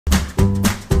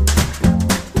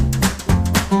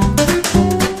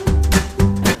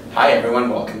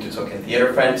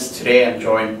Theater Friends. Today I'm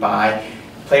joined by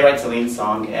playwright Celine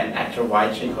Song and actor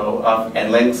Wai Ching Ho of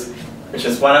Endlings, which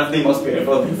is one of the most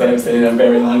beautiful things that I've seen in a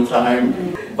very long time.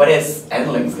 What is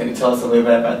Endlings? Can you tell us a little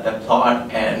bit about the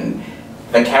plot and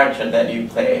the character that you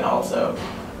play also?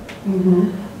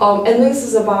 Endlings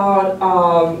is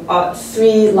about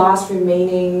three last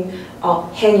remaining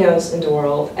haenyeos in the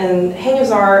world, and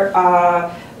haenyeos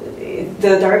are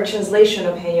the direct translation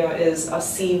of haenyeo is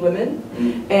sea women,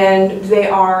 and they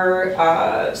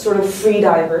are sort of free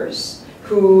divers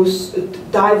who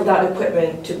dive without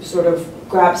equipment to sort of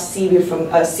grab seafood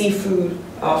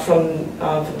from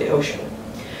the ocean.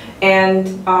 And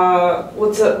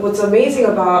what's amazing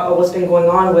about what's been going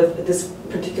on with this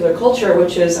particular culture,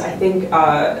 which is, I think,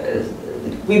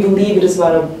 we believe it is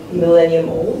about a millennium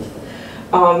old,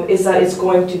 is that it's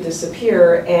going to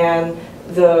disappear, and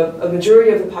a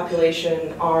majority of the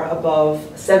population are above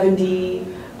 70.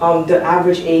 The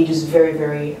average age is very,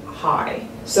 very high.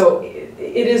 So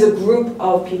it is a group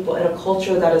of people in a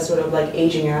culture that is sort of like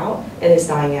aging out and is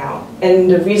dying out. And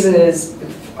the reason is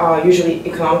usually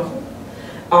economical.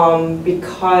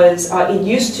 Because it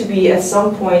used to be at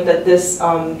some point that this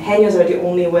haenyeos are the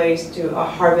only ways to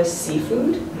harvest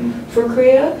seafood for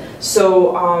Korea.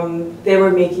 So they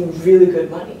were making really good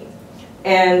money.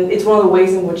 And it's one of the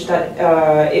ways in which that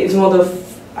it's one of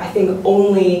the, I think,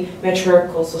 only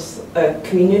matriarchal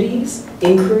communities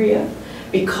in Korea,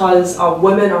 because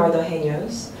women are the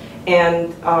haenyeos,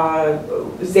 and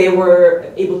they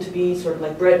were able to be sort of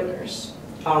like breadwinners.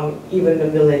 Even a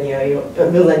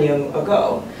millennium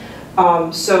ago.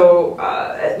 But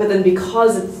then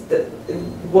because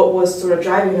what was sort of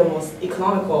driving them was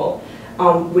economical,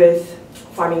 with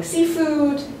farming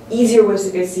seafood, easier ways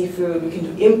to get seafood, we can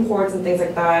do imports and things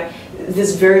like that.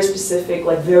 This very specific,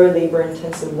 like very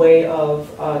labor-intensive way of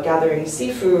gathering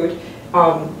seafood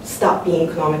stopped being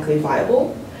economically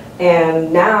viable,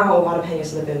 and now a lot of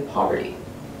haenyeos live in poverty,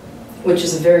 which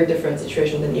is a very different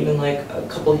situation than even like a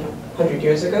couple 100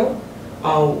 years ago.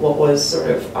 What was sort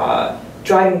of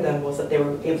driving them was that they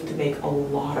were able to make a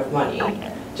lot of money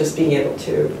just being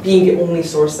the only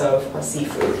source of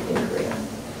seafood in Korea.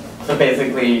 So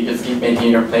basically, you just keep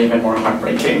making your play even more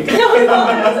heartbreaking. So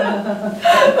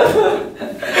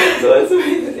that's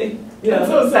amazing. Yeah.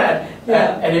 That's so sad.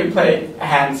 Yeah. And you play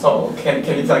Hansel. Can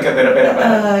you talk a little bit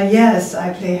about it? Yes,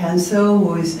 I play Hansel,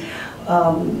 who is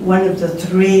one of the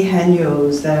three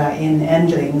haenyeos that are in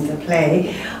Endlings, the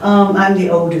play. I'm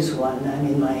the oldest one. I'm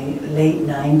in my late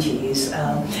 90s.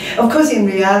 Of course, in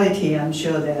reality, I'm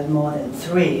sure there are more than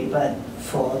three, but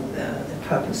for the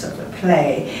purpose of the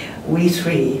play, we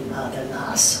three are the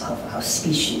last of our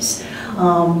species.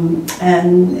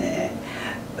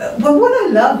 But what I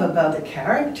love about the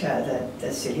character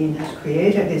that Celine has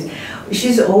created is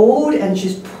she's old and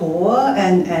she's poor,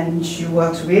 and she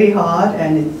works really hard,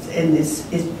 and it's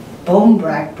bone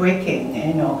breaking,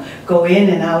 you know, go in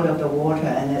and out of the water,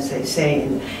 and as they say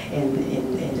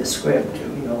in the script,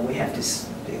 you know, we have this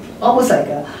almost like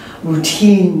a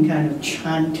routine kind of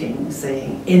chanting,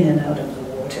 saying in and out of the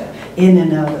water, in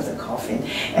and out of the coffin,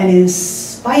 and in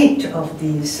spite of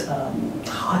these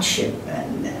hardship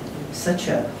and such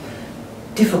a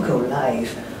difficult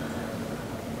life,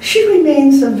 she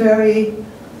remains a very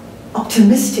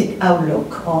optimistic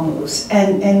outlook almost,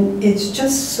 and it's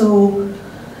just so,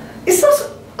 it's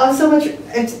not so much,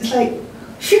 it's like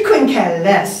she couldn't care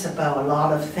less about a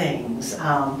lot of things,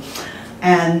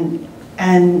 and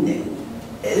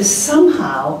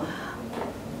somehow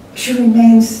she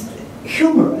remains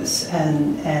humorous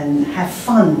and have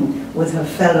fun with her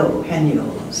fellow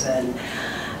haenyeos,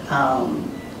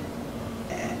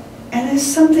 and there's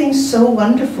something so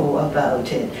wonderful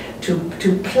about it, to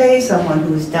play someone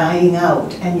who's dying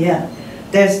out, and yet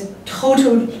there's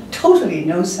totally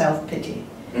no self-pity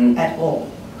at all.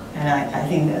 And I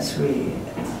think that's really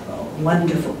a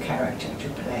wonderful character to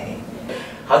play.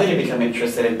 How did you become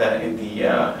interested in the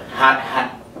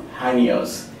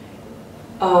haenyeos?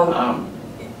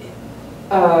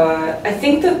 I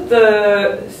think that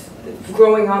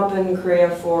growing up in Korea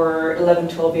for 11,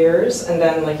 12 years, and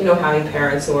then, like, you know, having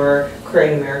parents who are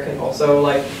Korean American also,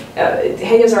 like,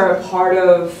 haenyeos are a part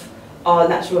of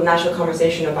national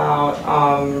conversation about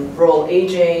rural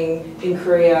aging in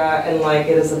Korea, and like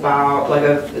it is about like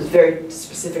a very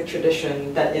specific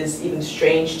tradition that is even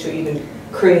strange to even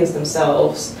Koreans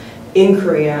themselves in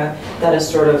Korea, that is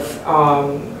sort of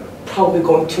probably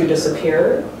going to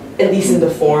disappear, at least in the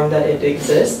form that it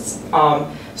exists.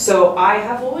 So I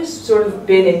have always sort of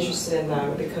been interested in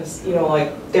them because, you know,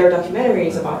 like there are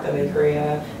documentaries about them in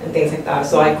Korea and things like that.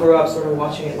 So I grew up sort of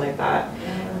watching it like that.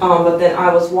 But then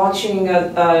I was watching one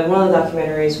of the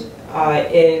documentaries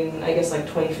in, I guess, like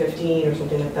 2015 or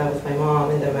something like that with my mom,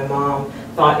 and then my mom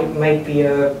thought it might be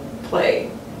a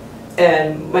play.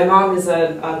 And my mom is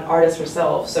an artist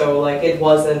herself, so like it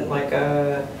wasn't like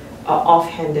a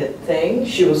offhanded thing.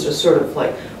 She was just sort of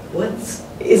like,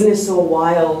 isn't it so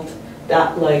wild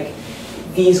that like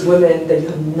these women that you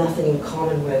have nothing in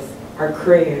common with are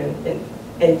Korean,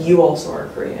 and you also are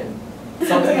Korean.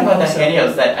 Something about the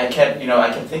haenyeos that I kept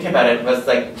thinking about it was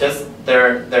like just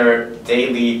their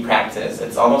daily practice.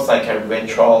 It's almost like a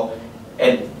ritual.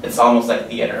 It's almost like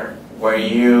theater, where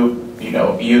you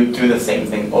do the same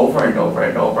thing over and over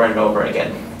and over and over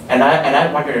again. And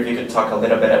I wondered if you could talk a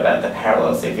little bit about the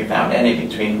parallels, if you found any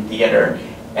between theater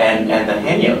and the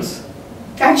haenyeos.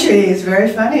 Actually, it's very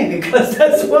funny because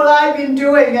that's what I've been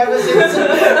doing ever since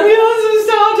we also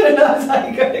started. I was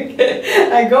like, okay,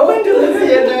 I go into the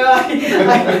theater, I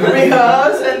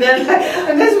rehearse, and then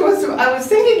I was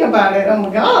thinking about it. Oh my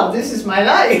God, this is my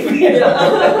life, in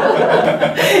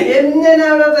and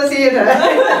out of the theater,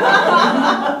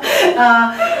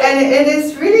 and it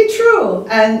is really true.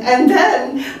 And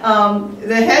then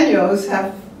the haenyeos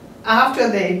have,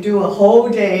 after they do a whole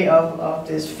day of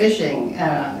this fishing,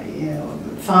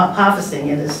 harvesting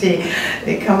in the sea,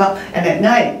 they come up, and at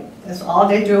night, that's all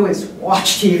they do is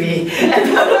watch TV. And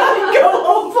when I go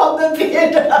home from the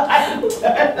theater, I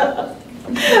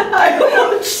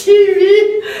watch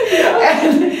TV.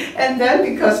 And then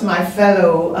because my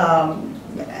fellow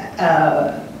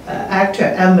actor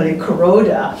Emily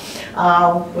Kuroda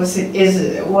was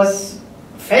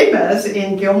famous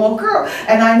in Gilmore Girls,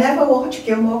 and I never watched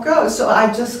Gilmore Girls, so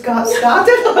I just got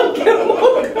started on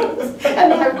Gilmore Girls,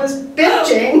 and I was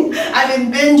binging. I've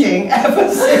been binging ever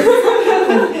since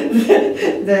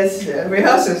this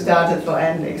rehearsal started for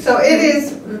Endlings. So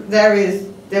there is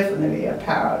definitely a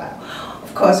parallel.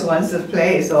 Of course, once the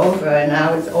play is over and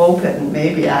now it's open,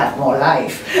 maybe I have more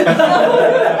life.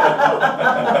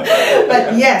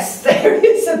 But yes, there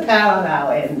is a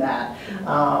parallel in that.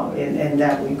 In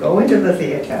that we go into the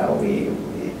theater,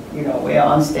 we're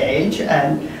on stage,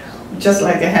 and just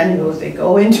like the haenyeos, they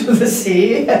go into the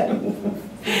sea,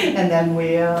 and then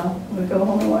we go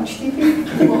home and watch TV.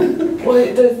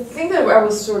 Well, the thing that I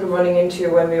was sort of running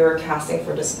into when we were casting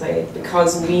for this play,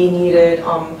 because we needed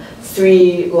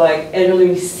 3 like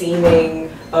elderly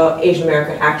seeming Asian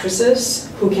American actresses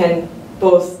who can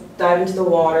both dive into the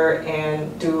water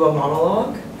and do a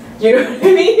monologue. You know what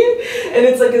I mean? And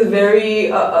it's like a very,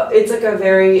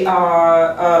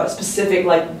 specific,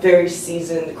 like very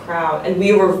seasoned crowd. And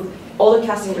all the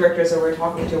casting directors that we were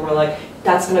talking to were like,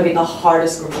 that's going to be the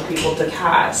hardest group of people to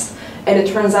cast. And it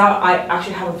turns out I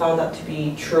actually haven't found that to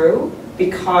be true,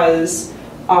 because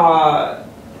I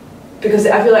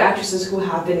feel like actresses who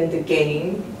have been in the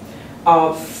game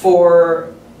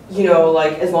for,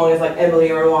 like as long as like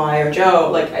Emily or Wai or Joe,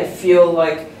 like I feel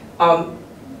like,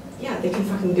 yeah, they can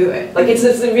fucking do it. Like it's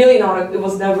really not. It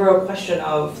was never a question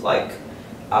of like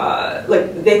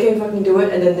they can fucking do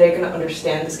it, and then they're gonna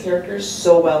understand this character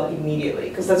so well immediately,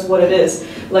 because that's what it is.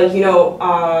 Like these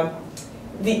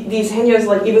haenyeos,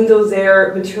 like even though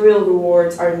their material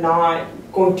rewards are not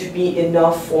going to be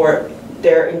enough for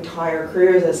their entire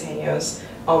careers as haenyeos,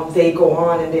 they go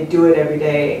on and they do it every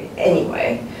day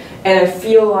anyway. And I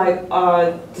feel like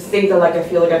the thing that I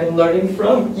feel like I've been learning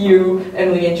from you,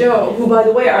 Emily and Joe, who by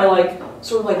the way are like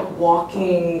sort of like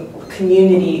walking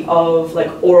community of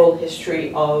like oral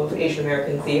history of Asian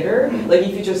American theater. Like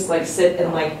if you just like sit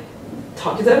and like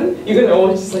talk to them, you're gonna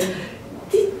always just like,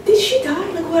 did she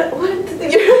die? Like what did they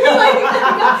like,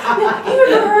 you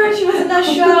remember her? She was in that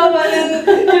show, and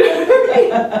then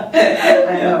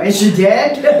I know. Is she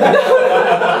dead?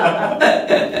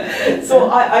 So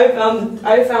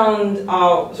I found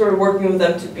sort of working with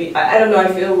them to be, I don't know,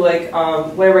 I feel like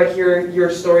whenever I hear your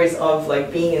stories of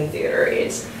like being in theater,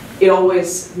 it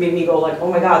always made me go like, oh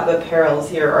my God, the parallels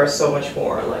here are so much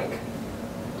more like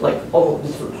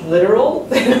almost literal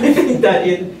than I think that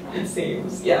it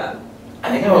seems. Yeah. I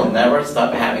think I will never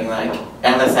stop having like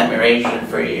endless admiration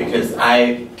for you, because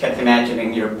I kept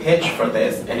imagining your pitch for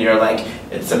this, and you're like,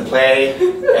 it's a play,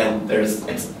 and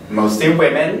it's mostly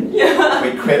women. Yeah.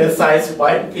 We criticize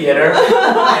white theater,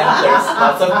 and there's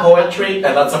lots of poetry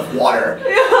and lots of water.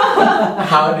 Yeah.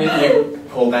 How did you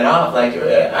pull that off? Like,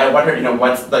 I wonder,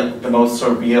 what's like the most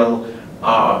surreal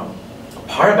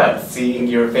part about seeing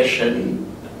your vision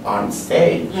on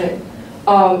stage? Right.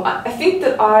 I think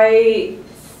that I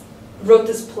wrote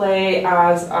this play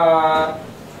as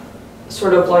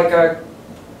sort of like a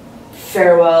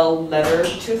farewell letter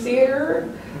to theater.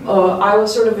 I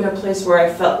was sort of in a place where I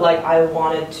felt like I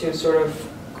wanted to sort of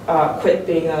quit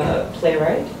being a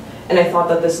playwright, and I thought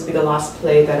that this would be the last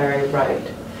play that I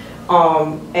write.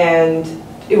 and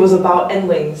it was about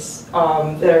endlings.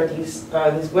 There are these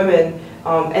women.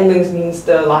 Endlings means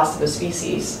the last of a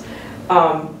species,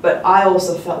 but I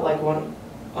also felt like one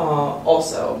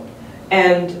also,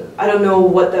 and I don't know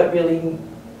what that really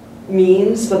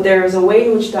means, but there's a way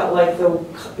in which that like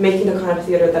making the kind of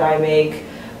theater that I make,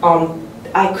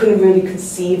 I couldn't really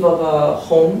conceive of a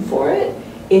home for it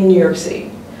in New York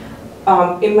City.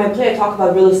 In my play, I talk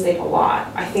about real estate a lot.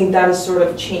 I think that is sort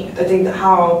of changed. I think that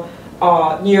how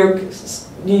New York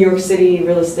City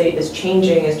real estate is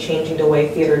changing the way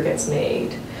theater gets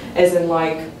made. As in,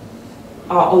 like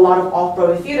a lot of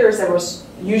off-Broadway theaters that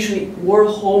were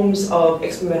homes of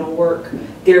experimental work,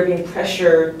 they're being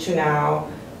pressured to now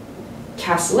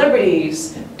cast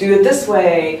celebrities, do it this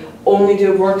way, only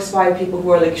do works by people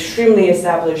who are like extremely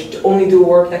established, only do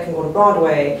work that can go to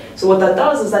Broadway. So what that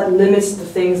does is that limits the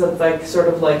things of like sort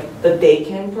of like the day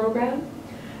can program.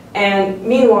 And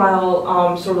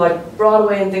meanwhile, sort of like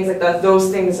Broadway and things like that,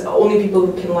 those things, only people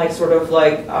who can like sort of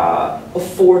like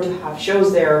afford to have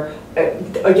shows there,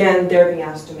 again, they're being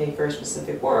asked to make very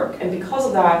specific work. And because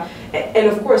of that, and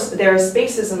of course there are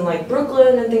spaces in like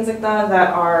Brooklyn and things like that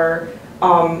that are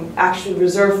actually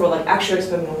reserved for like actual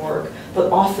experimental work,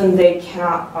 but often they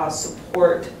cannot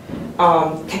support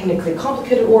technically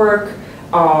complicated work.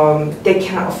 They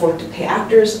cannot afford to pay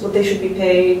actors what they should be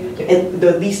paid,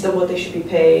 the least of what they should be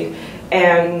paid.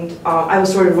 And I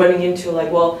was sort of running into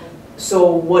like, well,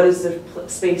 so what is the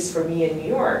space for me in New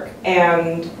York?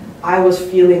 And I was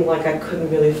feeling like I couldn't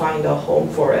really find a home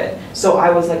for it. So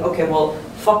I was like, okay, well,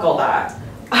 fuck all that.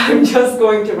 I'm just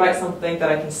going to write something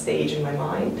that I can stage in my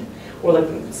mind, or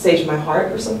like stage in my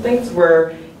heart or something,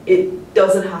 where it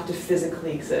doesn't have to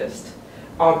physically exist.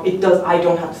 I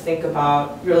don't have to think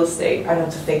about real estate. I don't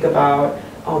have to think about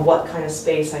what kind of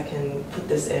space I can put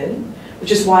this in,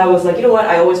 which is why I was like, you know what,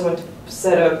 I always want to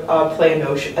set a play in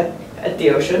ocean, at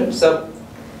the ocean, so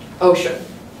ocean.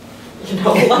 You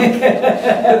know, like,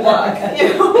 good luck,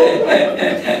 you know?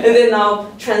 And then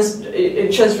now,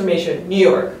 transformation, New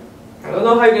York. I don't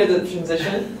know how you're going to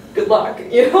transition. Good luck,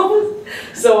 you know?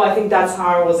 So I think that's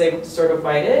how I was able to sort of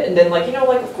write it. And then like, you know,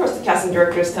 like of course the casting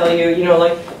directors tell you, you know,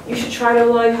 like you should try to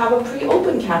like have a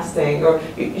pre-open casting, or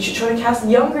you should try to cast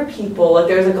younger people. Like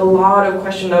there's like a lot of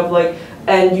question of like,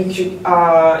 and you should,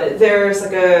 there's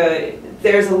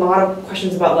a lot of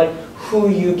questions about like who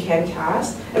you can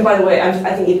cast. And by the way, I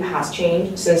think it has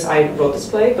changed since I wrote this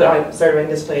play, but I started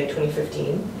writing this play in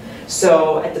 2015.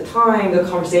 So at the time, the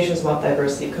conversations about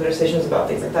diversity, conversations about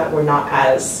things like that were not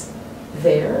as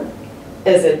there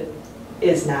as it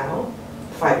is now,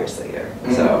 5 years later.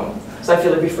 Mm-hmm. So I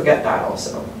feel like we forget that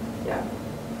also. Yeah.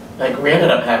 Like we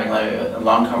ended up having like a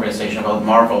long conversation about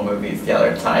Marvel movies the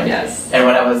other time. Yes. And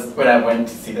when I went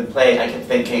to see the play, I kept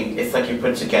thinking it's like you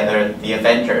put together the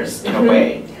Avengers in a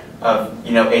way of,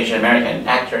 you know, Asian American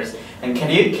actors. And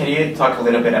can you talk a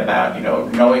little bit about, you know,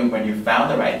 knowing when you found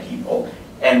the right people?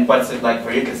 And what's it like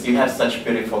for you? Because you have such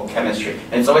beautiful chemistry.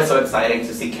 And it's always so exciting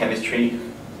to see chemistry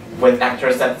with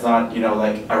actors that's not, you know,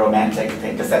 like a romantic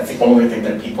thing, because that's the only thing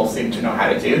that people seem to know how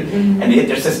to do. Mm-hmm. And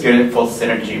there's this beautiful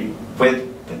synergy with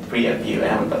the three of you,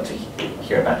 and I would love to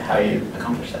hear about how you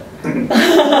accomplished that.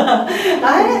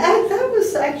 That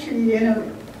was actually, you know,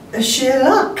 sheer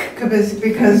luck,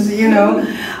 because you know,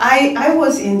 I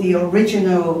was in the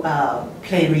original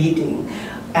play reading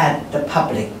at the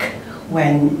Public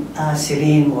when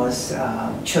Celine was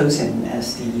chosen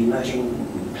as the emerging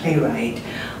playwright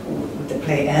with the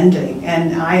play Endling,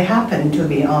 and I happened to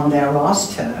be on their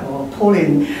roster, or pull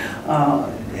in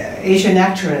Asian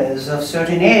actors of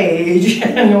certain age,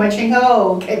 and Wai Ching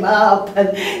Ho came up,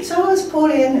 and so I was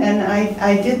pulled in, and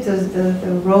I did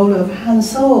the role of Han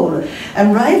Sol,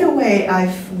 and right away I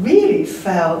really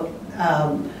felt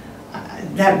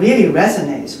that really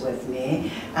resonates with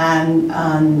me, and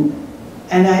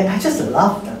I just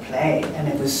loved the play, and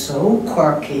it was so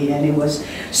quirky, and it was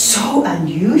so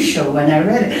unusual when I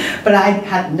read it. But I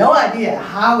had no idea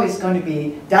how it's going to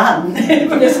be done.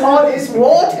 There's all this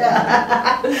water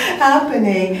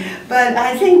happening. But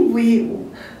I think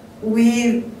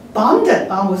we bonded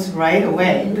almost right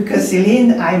away, because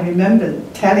Celine, I remember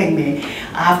telling me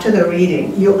after the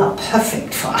reading, you are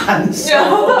perfect for Hans.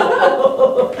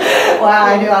 Well,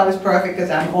 I knew I was perfect because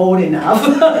I'm old enough.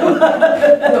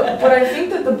 But I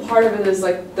think that the part of it is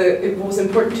like it was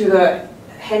important to the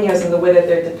haenyeos and the way that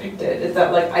they're depicted is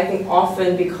that, like, I think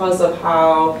often because of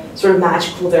how sort of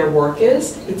magical their work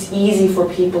is, it's easy for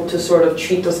people to sort of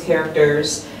treat those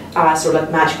characters sort of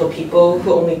like magical people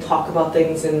who only talk about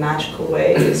things in magical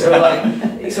ways, or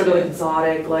like sort of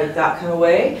exotic, like that kind of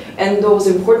way. And what was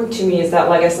important to me is that,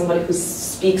 like, as somebody who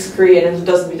speaks Korean and who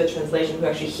doesn't read the translation, who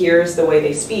actually hears the way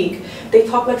they speak, they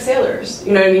talk like sailors.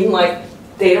 You know what I mean? Like,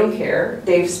 they don't care.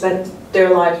 They've spent their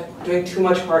life doing too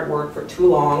much hard work for too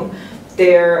long.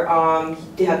 They're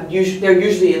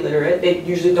usually illiterate. They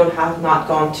usually have not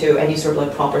gone to any sort of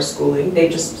like proper schooling. They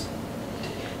just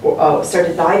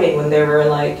started diving when they were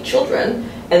like children,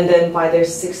 and then by their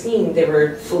 16 they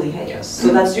were fully haenyeos.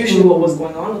 So that's usually what was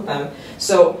going on with them.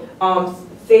 So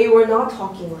they were not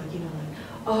talking like, you know, like,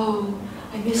 oh,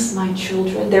 I miss my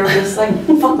children. They were just like,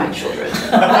 fuck my children.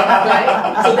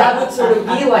 Right? So that would sort of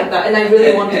be like that, and I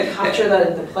really wanted to capture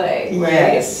that in the play. Right?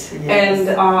 Yes, yes. And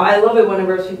I love it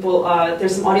whenever people,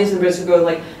 there's some audience members who go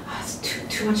like, it's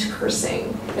too much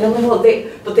cursing. And I'm like, well,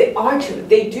 they are too.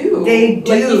 They do. They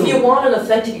do. Like, if you want an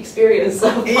authentic experience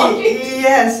of talking.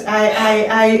 Yes,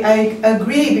 I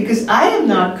agree, because I am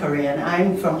not Korean.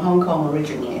 I'm from Hong Kong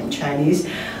originally. I'm Chinese,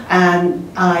 and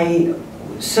I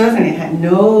certainly had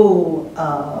no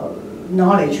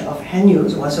knowledge of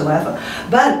haenyeos whatsoever.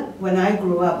 But when I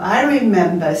grew up, I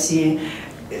remember seeing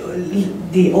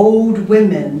the old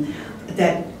women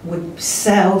that would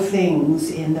sell things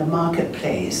in the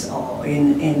marketplace, or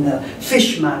in the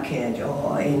fish market,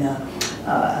 or in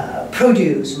a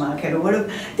produce market, or whatever.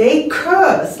 They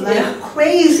curse like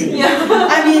crazy. Yeah.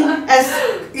 I mean, as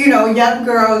you know, young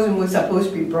girls who were supposed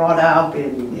to be brought up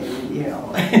in you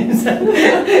know,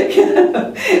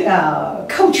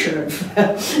 cultured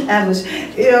atmosphere.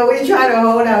 You know, we try to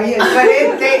hold our ears, but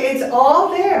it's all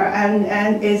there,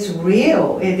 and it's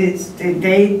real. It is.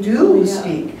 They do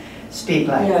speak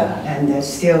like that, and they're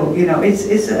still, you know,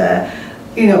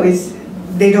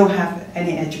 they don't have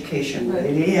any education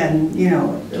really, and you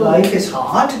know, life is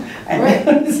hard. And well,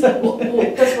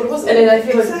 that's what it was. And then I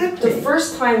feel like the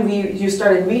first time you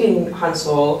started reading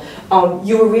Hansol,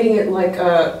 you were reading it like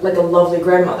a lovely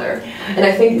grandmother. And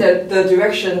I think that the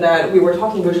direction that we were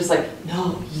talking, we were just like,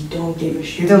 no, you don't give a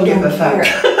shit. You don't give a fuck.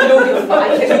 You don't give a fuck.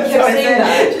 I kept saying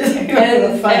that.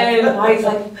 And I was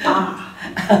like,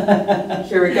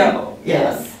 here we go.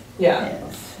 Yes. Yeah.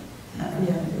 Yes.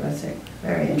 It was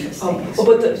very interesting.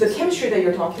 But the chemistry that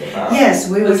you're talking about. Yes,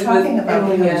 we were talking about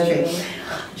chemistry.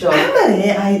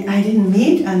 Emily, I didn't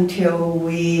meet until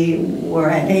we were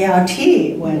at ART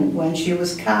when she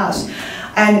was cast,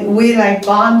 and we like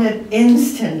bonded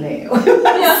instantly. It was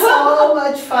so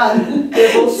much fun.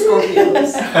 They're both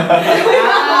Scorpios.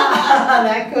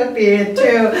 That could be it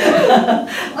too.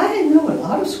 I know a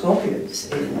lot of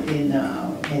Scorpios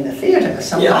in the theater.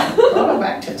 A lot of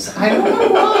actors. I don't know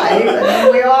why,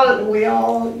 but we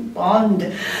all bond.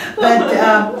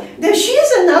 But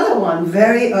she's another one,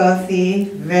 very earthy,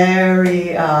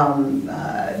 very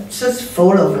just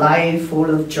full of life, full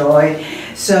of joy.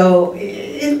 So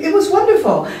it was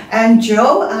wonderful. And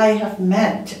Jo, I have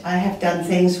met. I have done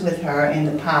things with her in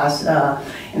the past,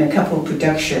 in a couple of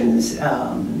productions,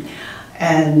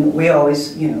 and we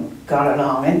always, you know, got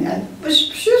along. And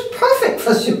she was perfect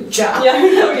for Suja.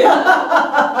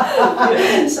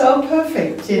 So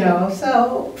perfect, you know.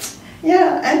 So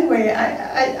yeah. Anyway,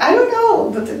 I don't know,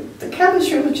 but the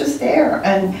chemistry was just there,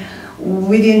 and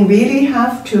we didn't really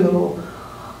have to.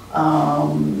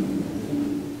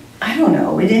 I don't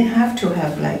know. We didn't have to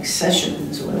have like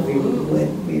sessions where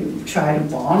we try to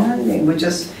bond. It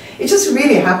just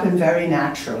really happened very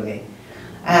naturally,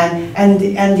 and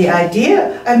the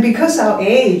idea, and because our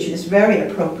age is very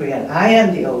appropriate. I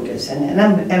am the oldest, and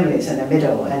Emily's in the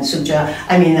middle, and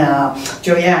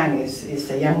Jo Yang is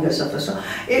the youngest of us. So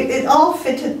it all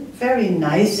fitted very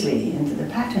nicely into the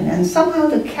pattern, and somehow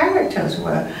the characters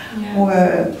were.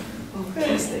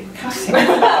 Casting.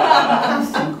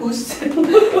 Who says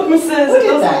it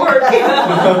doesn't work?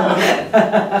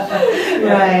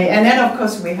 Right, and then of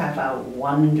course we have our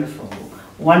wonderful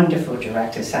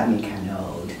director Sami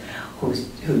Kanode,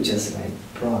 who just like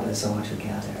brought us all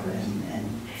together and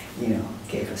you know,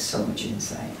 gave us so much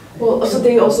insight. Well, so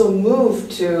they also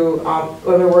moved to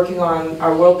when we were working on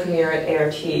our world premiere at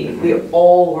ART. We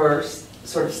all were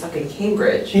sort of stuck in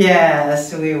Cambridge.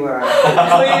 Yes, we were.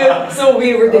 So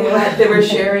we were. They were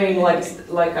sharing like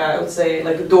I would say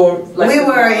like a dorm. Like we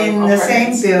were in the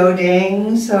same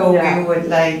building, so we would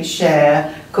like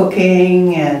share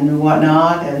cooking and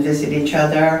whatnot, and visit each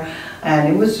other, and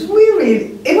it was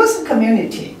a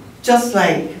community, just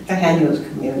like the haenyeos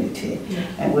community,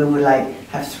 and we would like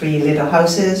have 3 little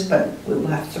houses, but we would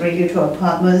have 3 little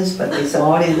apartments, but it's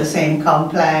all in the same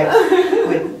complex.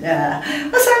 With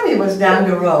Sammy was down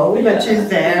the road, but she's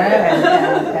there,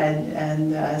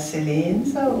 and Celine.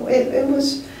 So it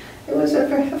was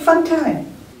a fun time.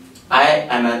 I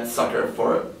am a sucker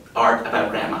for art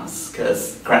about grandmas,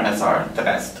 because grandmas are the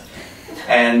best.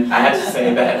 And I have to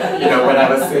say that, you know, when I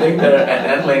was sitting there at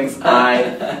Endlings,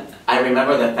 I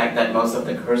remember the fact that most of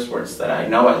the curse words that I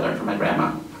know I learned from my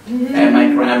grandma. And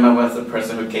my grandma was the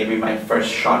person who gave me my first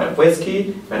shot of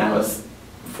whiskey when I was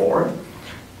 4.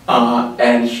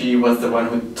 And she was the one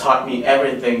who taught me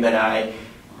everything that I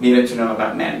needed to know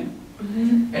about men.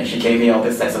 And she gave me all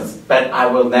these lessons. But I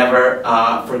will never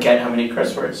forget how many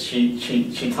curse words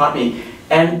she taught me.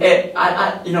 And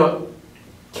you know,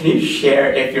 can you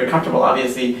share, if you're comfortable,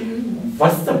 obviously,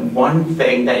 what's the one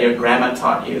thing that your grandma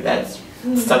taught you that's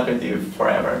stuck with you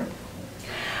forever?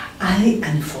 I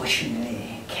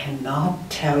unfortunately cannot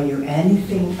tell you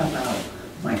anything about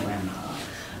my grandma,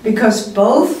 because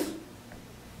both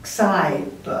side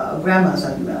grandmas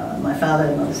on my father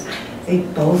and mother's, they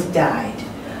both died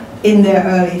in their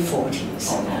early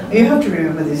 40s. Oh, no. You have to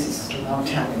remember this is a long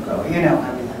time ago. You know,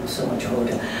 I mean, I'm so much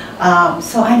older.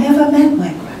 So I never met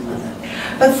my grandmother.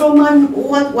 But from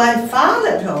what my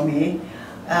father told me,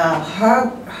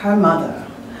 her mother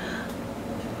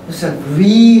was a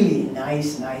really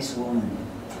nice woman.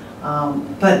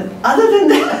 But other than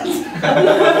that,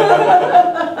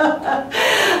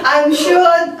 I'm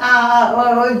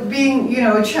sure being, you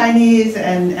know, Chinese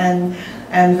and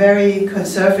very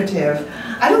conservative,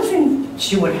 I don't think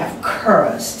she would have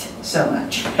cursed so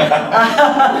much.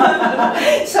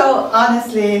 So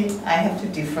honestly, I have to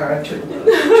defer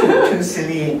to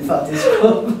Celine for this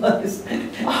purpose.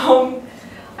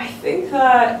 I think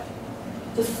that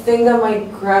the thing that my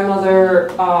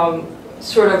grandmother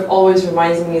sort of always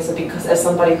reminds me is that, because as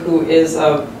somebody who is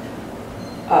someone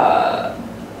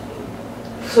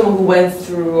who went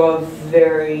through a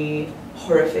very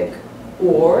horrific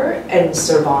war and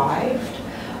survived,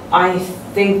 I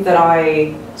think that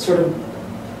I sort of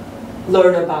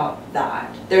learn about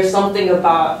that. There's something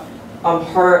about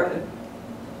her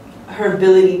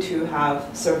ability to have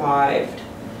survived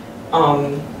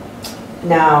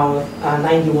now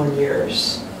 91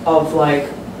 years of like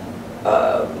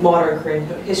modern Korean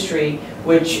history,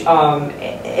 which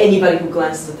anybody who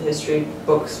glances at the history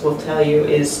books will tell you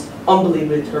is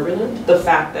unbelievably turbulent. The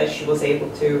fact that she was able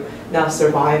to now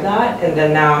survive that, and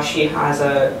then now she has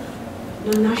a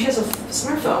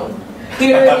smartphone. You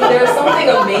know what I mean? There's something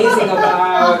amazing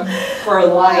about her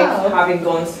life, having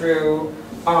gone through,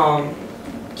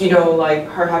 you know, like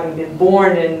her having been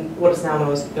born in what is now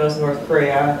known as North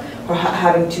Korea, her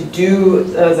having to do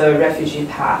the refugee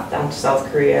path down to South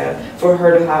Korea, for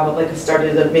her to have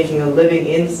started making a living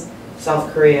in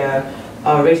South Korea,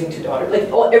 raising 2 daughters, like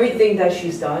everything that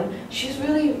she's done. She's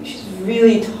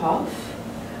really tough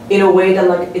in a way that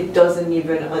like it doesn't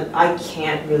even, I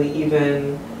can't really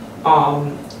even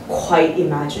quite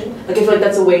imagine. Like I feel like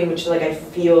that's a way in which like I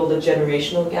feel the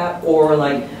generational gap, or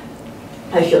like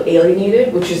I feel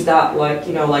alienated, which is that like,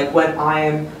 you know, like when I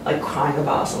am like crying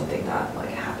about something that like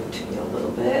happened to me a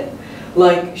little bit,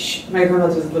 like my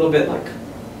grandmother was a little bit like,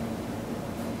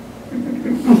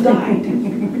 who died,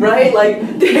 right? Like,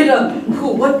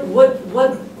 who, what,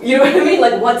 you know what I mean?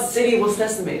 Like what city was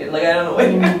decimated? Like I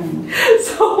don't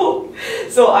know.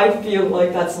 So I feel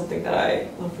like that's something that I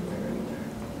love from my grandmother.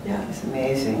 Yeah, it's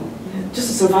amazing. Yeah.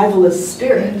 Just a survivalist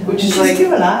spirit, which is she's like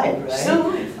still alive, right? Still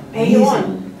alive.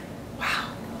 Amazing. Wow.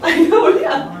 I know.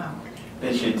 Yeah. Wow.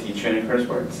 Did she teach you any curse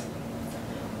words?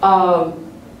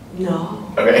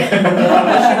 No. Okay.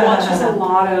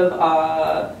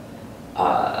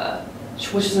 She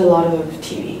watches a lot of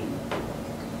TV.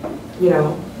 You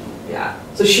know, yeah.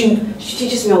 So she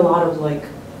teaches me a lot of like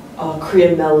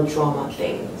Korean melodrama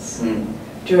things. Do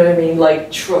you know what I mean?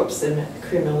 Like tropes in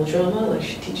Korean melodrama. Like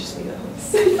she teaches me those.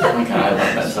 Oh my god, I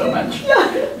love that so much.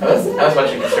 Yeah. I was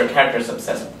watching because her character's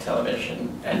obsessed with television,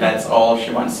 and that's all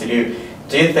she wants to do.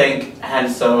 Do you think Han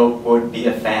So would be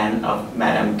a fan of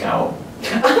Madame Gao?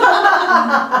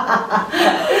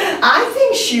 I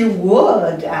think she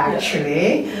would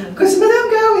actually, because Madame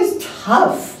Gao is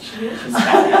tough. She's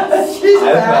badass. She's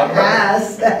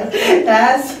badass.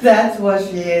 That's what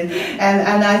she is,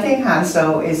 and I think Han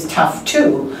So is tough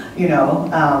too. You know,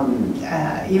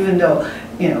 even though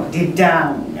you know deep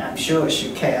down, I'm sure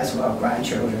she cares about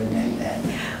grandchildren,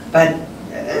 but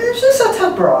she's a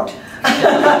tough broad. I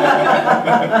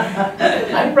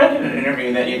read in an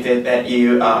interview that you did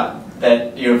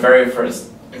that your very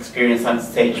first experience on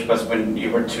stage was when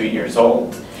you were 2 years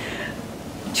old.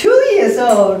 2 years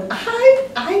old,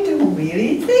 I don't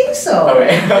really think so.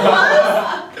 Okay.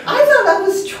 I thought I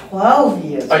was 12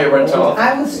 years old. Oh, you were 12?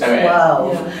 I was 12. Okay.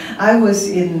 Yeah. I was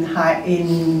in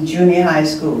junior high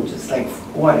school, just like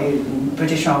what in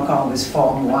British Hong Kong was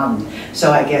Form 1.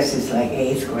 So I guess it's like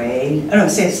 8th grade, I don't know,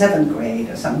 say 7th grade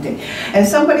or something. And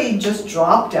somebody just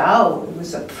dropped out. It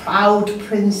was a proud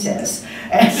princess.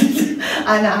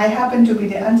 And I happened to be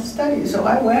the understudy, so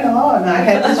I went on. I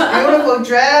had this beautiful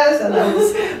dress, and I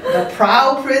was the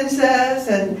proud princess,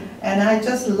 and I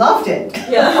just loved it.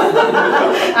 Yeah.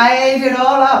 I ate it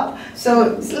all up.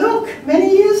 So look,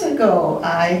 many years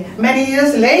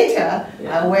later,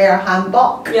 I wear a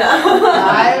hanbok. Yeah.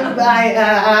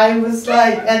 I was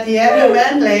like, at the end of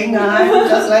Endling, I'm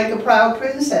just like a proud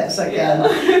princess again.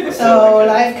 Yeah. So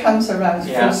life comes around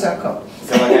Yeah. full circle.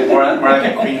 So like more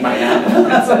like a queen by now.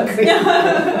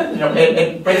 You know,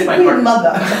 it breaks my heart. Queen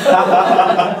mother.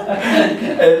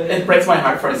 It breaks my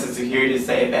heart, for instance, to hear you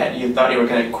say that you thought you were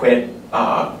going to quit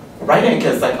writing,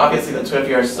 because like obviously the two of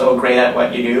you are so great at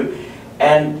what you do,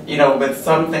 and you know, with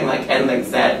something like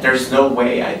Endlings, that there's no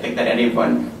way I think that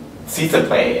anyone sees a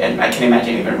play, and I can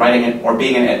imagine even writing it or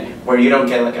being in it, where you don't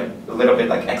get like a little bit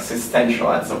like existential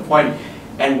at some point,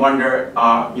 and wonder,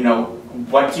 you know,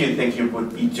 what do you think you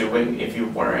would be doing if you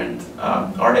weren't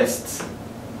artists?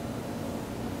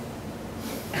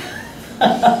 You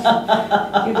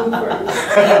go first.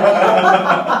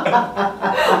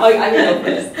 I can go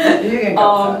first. You can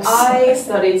go first. I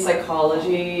studied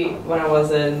psychology when I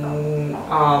was in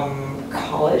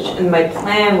college, and my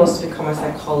plan was to become a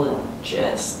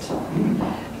psychologist.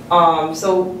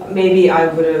 So maybe I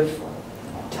would have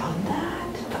done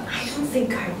that, but I don't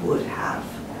think I would have,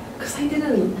 because I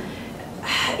didn't.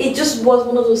 It just was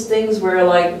one of those things where,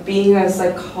 like, being a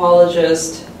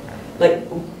psychologist, like,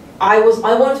 I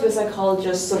wanted to be a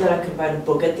psychologist so that I could write a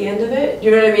book at the end of it.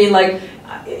 You know what I mean? Like,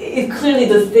 clearly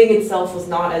the thing itself was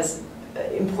not as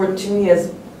important to me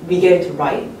as me getting to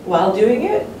write while doing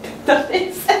it. That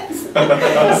makes sense.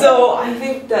 So I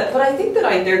think that, but I think that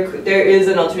there is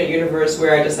an alternate universe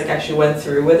where I just like actually went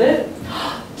through with it.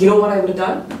 You know what I would have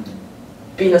done?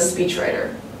 Being a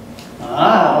speechwriter.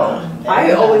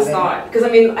 I always thought, because I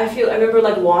mean, I remember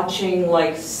like watching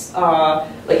like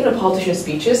politician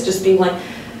speeches, just being like,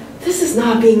 this is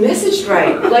not being messaged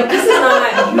right. Like, this is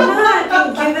not, you're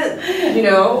not being given, you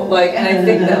know, like, and I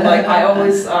think that like I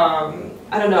always,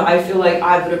 I don't know, I feel like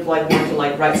I would have like wanted to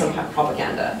like write some kind of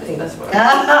propaganda. I think that's what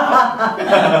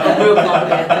real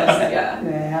propagandist,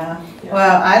 Yeah.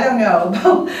 Well, I don't know.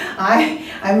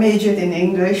 I majored in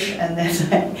English, and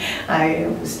then I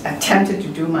was attempted to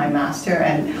do my master,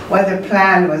 and what the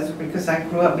plan was, because I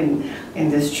grew up in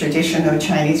this traditional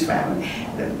Chinese family,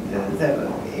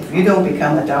 if you don't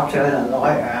become a doctor and a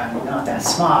lawyer, I'm not that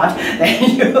smart, then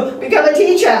you become a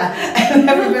teacher. And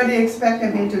everybody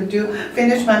expected me to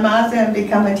finish my master and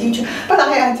become a teacher. But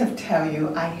I have to tell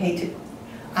you, I hate it.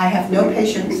 I have no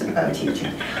patience about teaching,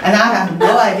 and I have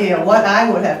no idea what I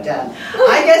would have done.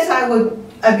 I guess I would,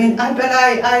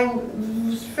 I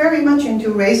was very much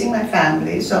into raising my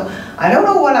family, so I don't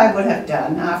know what I would have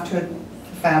done after the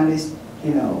families,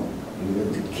 you know,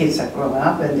 the kids have grown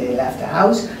up and they left the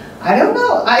house. I don't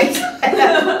know. I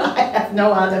have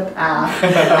no other path.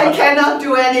 I cannot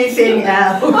do anything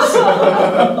else.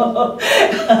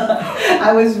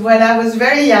 When I was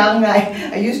very young,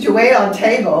 I used to wait on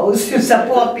tables to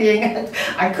support being.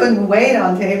 I couldn't wait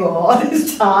on table all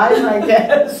this time, I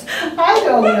guess. I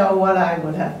don't know what I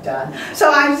would have done.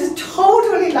 So I was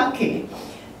totally lucky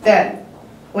that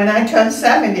when I turned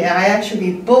 70, I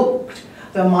actually booked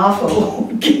the Marvel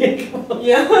gig.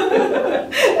 Yeah.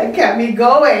 That kept me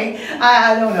going.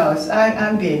 I don't know.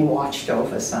 I'm being watched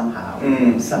over somehow.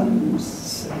 I'm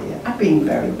being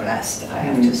very blessed, I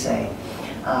have to say.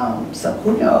 So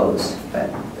who knows? But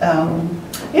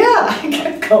yeah, I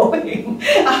kept going.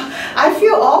 I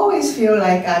always feel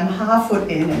like I'm half foot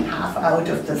in and half out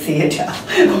of the theater.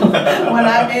 When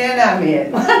I'm in, I'm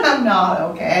in. When I'm not,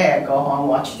 okay, I go home,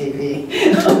 watch TV,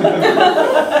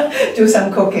 do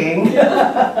some cooking.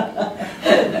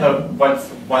 So what's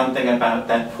one thing about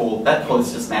that pool? That pool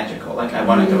is just magical. Like, I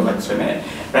want to go like swim in it.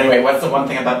 But anyway, what's the one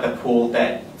thing about the pool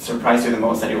that surprised you the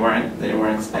most, that you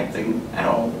weren't expecting at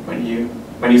all when you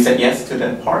said yes to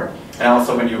that part, and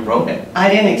also when you wrote it? I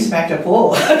didn't expect a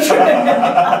pool.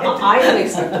 I didn't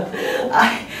expect a pool.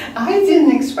 I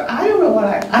didn't expect. I don't know what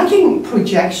I think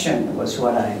projection was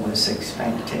what I was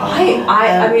expecting.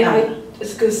 I mean,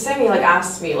 it's because Sammy like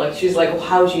asked me, like, she's like, well,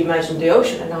 how would you imagine the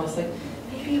ocean? And I was like,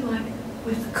 maybe like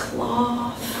with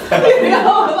cloth. You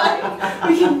know, like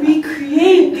we can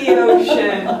recreate the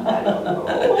ocean. I don't know.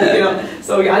 You know,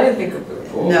 so yeah, I didn't think of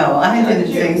pool. No, I Yeah, didn't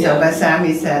did you? think so, Yeah. but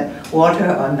Sammy said water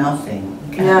or nothing.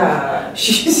 Yeah,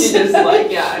 She she just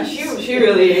like, yeah, she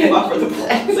really fought for the pool.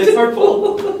 So it's her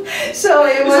pool. So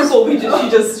it It's was. her pool.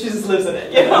 She just lives in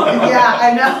it. You know? Yeah,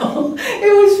 I know.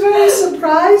 It was very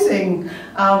surprising.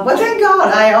 But thank God,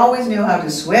 I always knew how to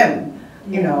swim.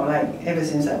 You know, like ever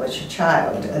since I was a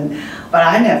child. But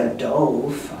I never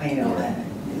dove. You know, I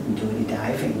didn't do any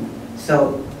diving.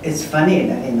 So it's funny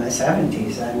that in my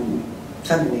 70s, I'm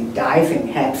suddenly diving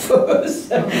head first,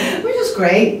 which is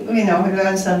great. You know, we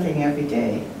learn something every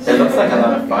day. It looks like a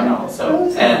lot of fun It also.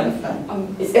 was a lot of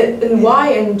fun. And Wai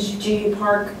and G.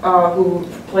 Park, who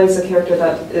plays a character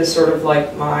that is sort of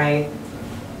like my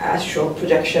astral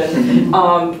projection,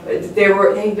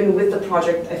 they've been with the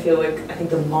project, I think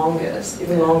the longest,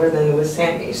 even longer than with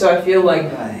Sammy. So I feel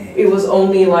like Right. it was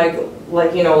only like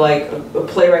you know, like a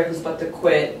playwright who's about to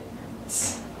quit,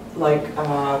 like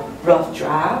rough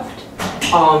draft,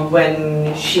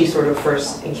 when she sort of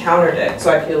first encountered it.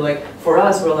 So I feel like for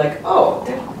us, we're like, oh,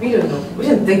 we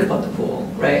didn't think about the pool,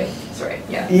 right? Sorry,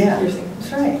 yeah. Yeah, You're saying.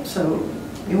 that's right. So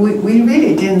we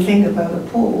really didn't think about the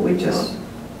pool. We just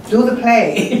do the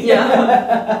play.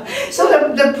 Yeah. So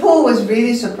the pool was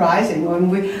really surprising when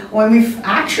we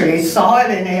actually saw it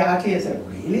in ART. I said,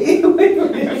 really? We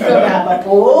really don't have a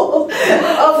pool?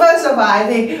 Oh, first of all, I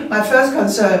think my first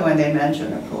concern when they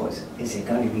mentioned the pool is it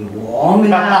going to be warm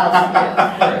enough?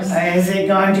 Yeah, Is it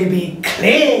going to be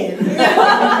clean?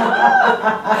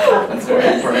 That's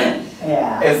very important.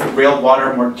 Yeah. Is real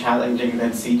water more challenging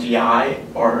than CGI,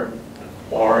 or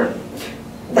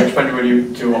which one would you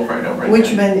do over and over again? Which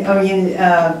one? I mean,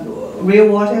 real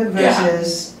water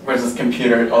versus. Versus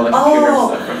computer, all the computer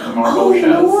stuff from the Marvel you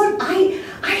know shows. what?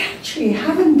 I actually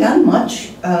haven't done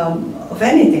much of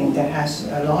anything that has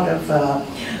a lot of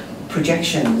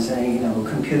projections and you know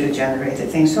computer-generated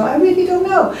things. So I really don't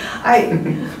know.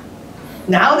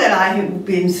 Now that I have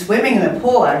been swimming in the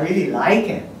pool, I really like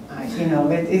it. You know,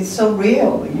 it's so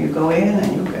real when you go in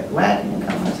and you get wet and you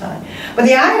come outside. But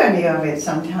the irony of it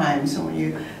sometimes when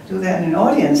you do that in an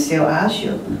audience, they'll ask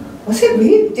you, was it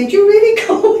really, did you really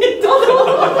go in the pool?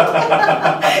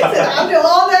 After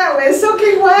all that, we're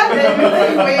soaking wet and you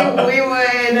think we were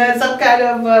in some kind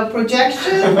of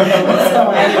projection.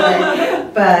 So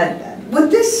anyway, but with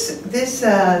this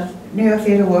New York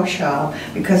Theatre Workshop,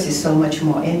 because it's so much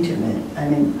more intimate, I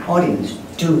mean, audience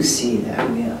do see that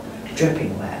we are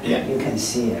dripping wet. Yeah. You can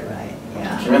see it, right? You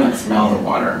Yeah. can even smell the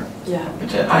water. Yeah.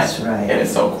 Which That's right. It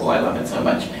is so cool. I love it so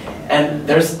much. And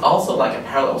there's also like a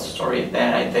parallel story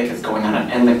that I think is going on at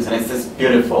Endlings, and it's this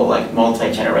beautiful, like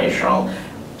multi-generational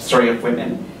story of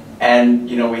women. And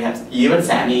you know, we have you and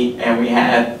Sammy, and we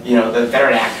had the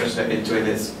veteran actors that have been doing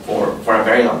this for a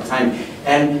very long time.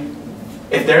 And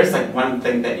if there's like one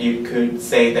thing that you could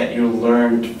say that you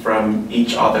learned from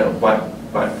each other, what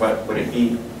would it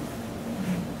be?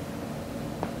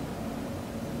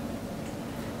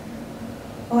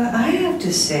 Well, I have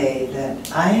to say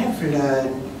that I have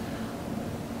learned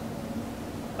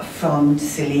from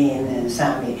Celine and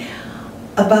Sammy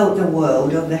about the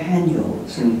world of the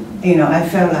haenyeos. You know, I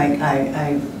felt like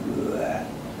I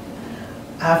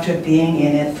after being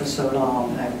in it for so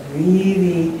long, I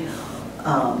really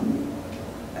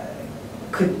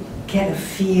could get a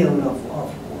feel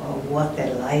of what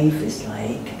their life is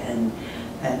like and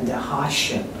the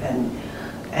hardship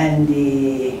and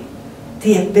the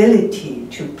ability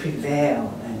to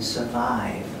prevail and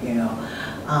survive, you know.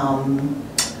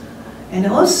 And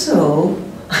also,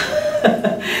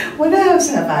 what else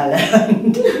have I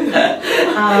learned?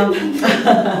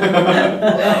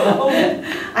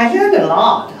 I learned a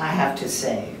lot, I have to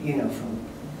say, you know,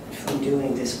 from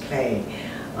doing this play.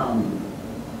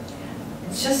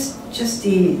 It's just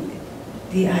the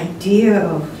idea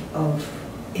of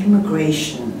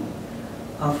immigration,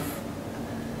 of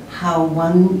how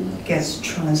one gets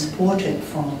transported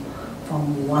from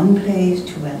one place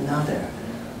to another,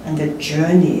 and the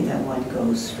journey that one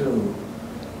goes through.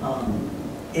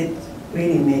 It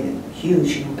really made a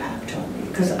huge impact on me,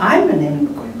 because I'm an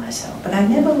immigrant myself, but I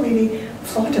never really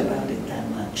thought about it that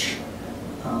much.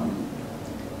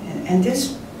 And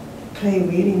this play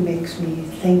really makes me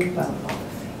think about a lot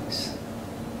of things.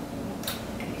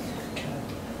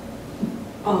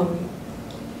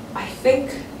 I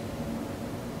think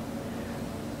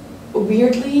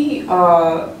weirdly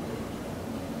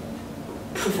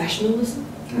professionalism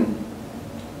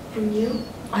from you.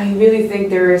 I really think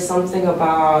there is something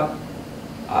about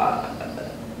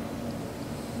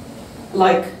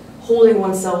like holding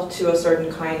oneself to a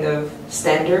certain kind of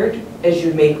standard as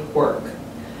you make work.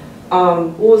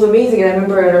 What was amazing, and I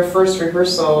remember at our first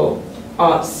rehearsal,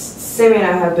 Sammy and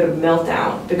I had a bit of a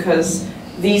meltdown because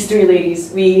these three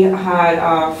ladies, we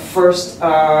had first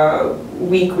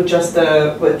week with just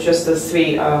the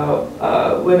three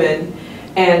women,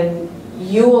 and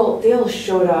they all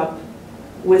showed up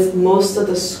with most of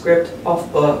the script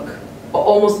off book,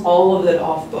 almost all of it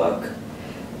off book.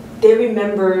 They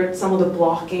remembered some of the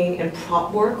blocking and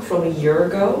prop work from a year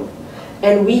ago,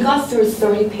 and we got through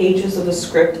 30 pages of the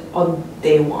script on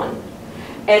day one.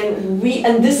 And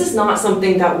this is not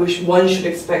something that one should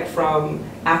expect from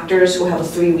actors who have a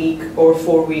 3-week or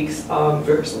 4 weeks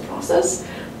rehearsal process.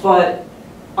 But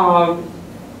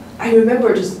I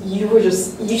remember you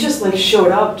just like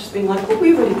showed up, just being like, oh,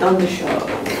 we've already done the show.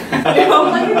 You know,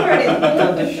 like we've already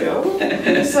done the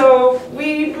show. So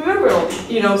we remember,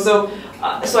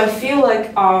 so I feel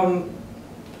like, I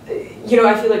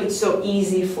feel like it's so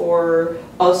easy for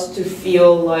us to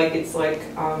feel like it's like,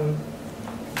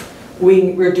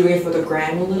 we're doing it for the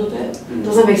gram a little bit.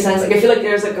 Does that make sense? Like I feel like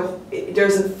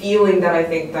there's a feeling that I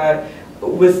think that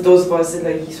with those of us in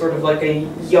the sort of like a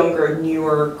younger,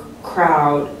 newer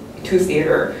crowd to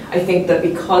theater, I think that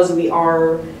because we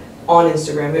are on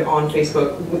Instagram, we're on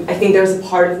Facebook, I think there's a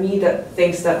part of me that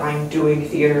thinks that I'm doing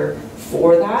theater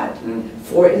for that,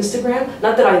 for Instagram.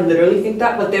 Not that I literally think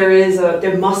that, but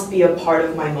there must be a part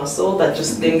of my muscle that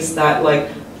just thinks that like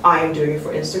I am doing it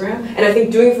for Instagram. And I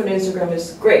think doing it for Instagram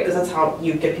is great because that's how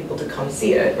you get people to come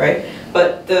see it, right?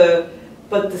 But the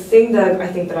thing that I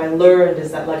think that I learned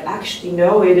is that like actually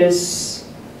no, it is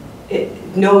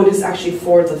actually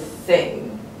for the thing.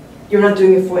 You're not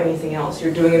doing it for anything else.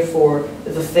 You're doing it for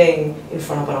the thing in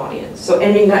front of an audience. So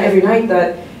every night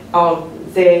that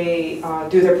they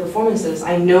do their performances,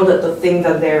 I know that the thing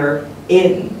that they're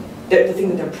in, the thing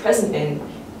that they're present in,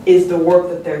 is the work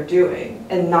that they're doing,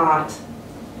 and not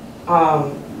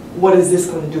what is this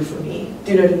going to do for me?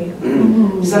 Do you know what I mean?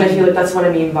 Mm-hmm. So I feel like that's what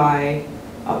I mean by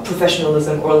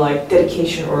professionalism, or like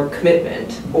dedication, or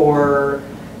commitment, or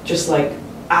just like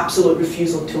absolute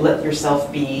refusal to let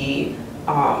yourself be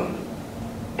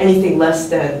anything less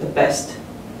than the best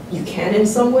you can in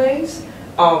some ways.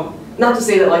 Not to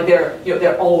say that like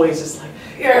they're always just like,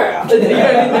 yeah, you know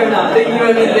what I mean? They're not. You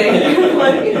know what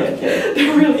I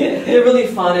mean? They're really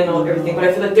fun and all everything. But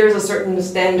I feel like there's a certain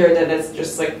standard that is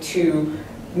just like to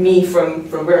me from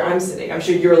where I'm sitting. I'm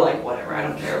sure you're like whatever, I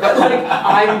don't care. But like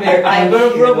I'm there.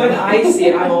 When I see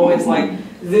it, I'm always like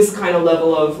this kind of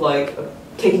level of like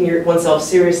taking oneself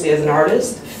seriously as an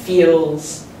artist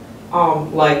feels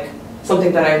like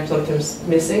something that I'm sometimes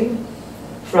missing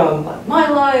from like my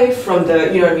life, from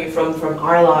the, you know what I mean, from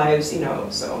our lives, you know.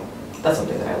 So that's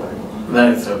something that I learned a lot.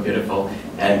 That is so beautiful.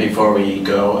 And before we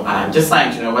go, I'm just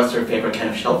like to know what's your favorite kind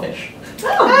of shellfish?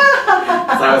 Oh.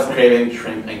 So I was craving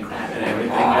shrimp and crab and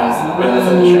everything else when I was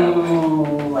on the show.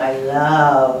 Oh, I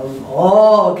love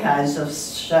all kinds of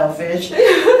shellfish,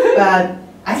 but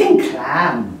I think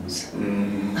clams.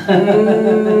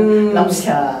 Lobster.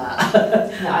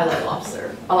 Yeah, I like lobster.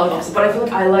 I love lobster, but I feel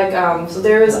like I like so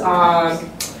there's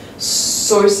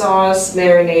soy sauce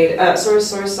marinated, soy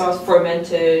sauce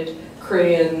fermented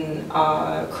Korean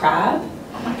crab.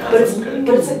 Oh my God, but that's good.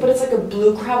 But it's like a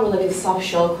blue crab or like a soft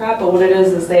shell crab. But what it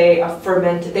is they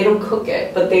ferment it. They don't cook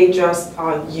it, but they just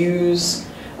use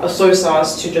a soy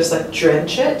sauce to just like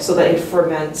drench it so that it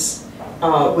ferments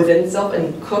within itself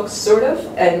and cooks sort of.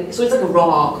 And so it's like a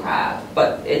raw crab,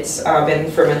 but it's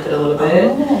been fermented a little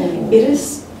bit. Oh.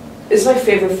 It's my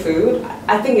favorite food.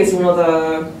 I think it's one of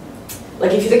the,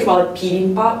 like if you think about like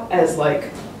bibimbap as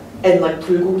like, and like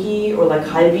bulgogi or like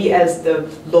galbi as the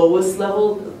lowest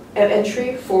level of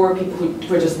entry for people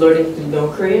who are just learning to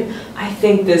know Korean, I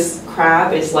think this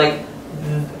crab is like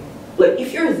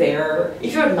if you're there,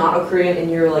 if you're not a Korean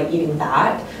and you're like eating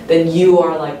that, then you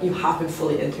are like, you have been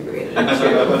fully integrated into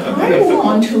I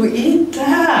want to eat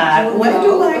that. Where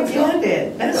do I get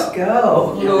it? Let's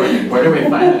go. Where do we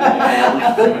find it?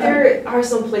 But there are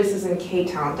some places in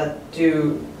K-Town that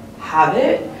do have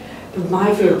it, but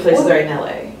my favorite places are in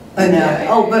LA.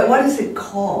 Oh, but what is it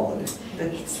called?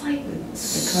 It's like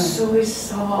soy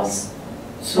sauce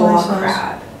raw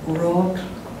crab. Raw crab.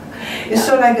 It's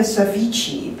sort of like a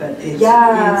ceviche, but it's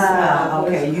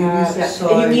okay. You use the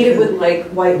soy. And you eat it with like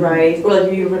white rice, or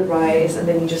like you eat it with rice, and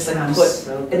then you just like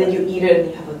and then you eat it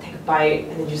and you have to take a bite,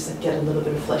 and then you just like get a little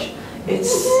bit of flesh.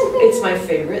 It's my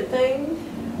favorite thing.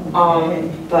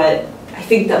 But I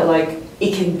think that like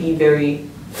it can be very,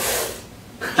 it's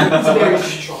very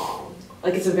strong.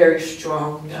 Like it's a very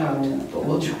strong food, but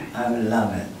we'll try. I would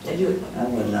love it. Yeah, you would. I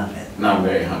would love it. Now I'm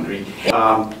very hungry.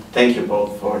 Thank you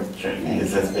both for joining me.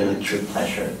 This has been a true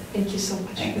pleasure. Thank you so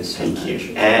much. Thank you so much. Thank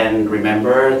you. And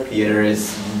remember, theater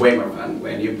is way more fun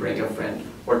when you bring a friend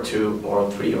or two or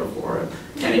three or four.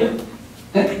 Anyway.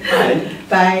 Bye.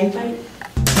 Bye. Bye.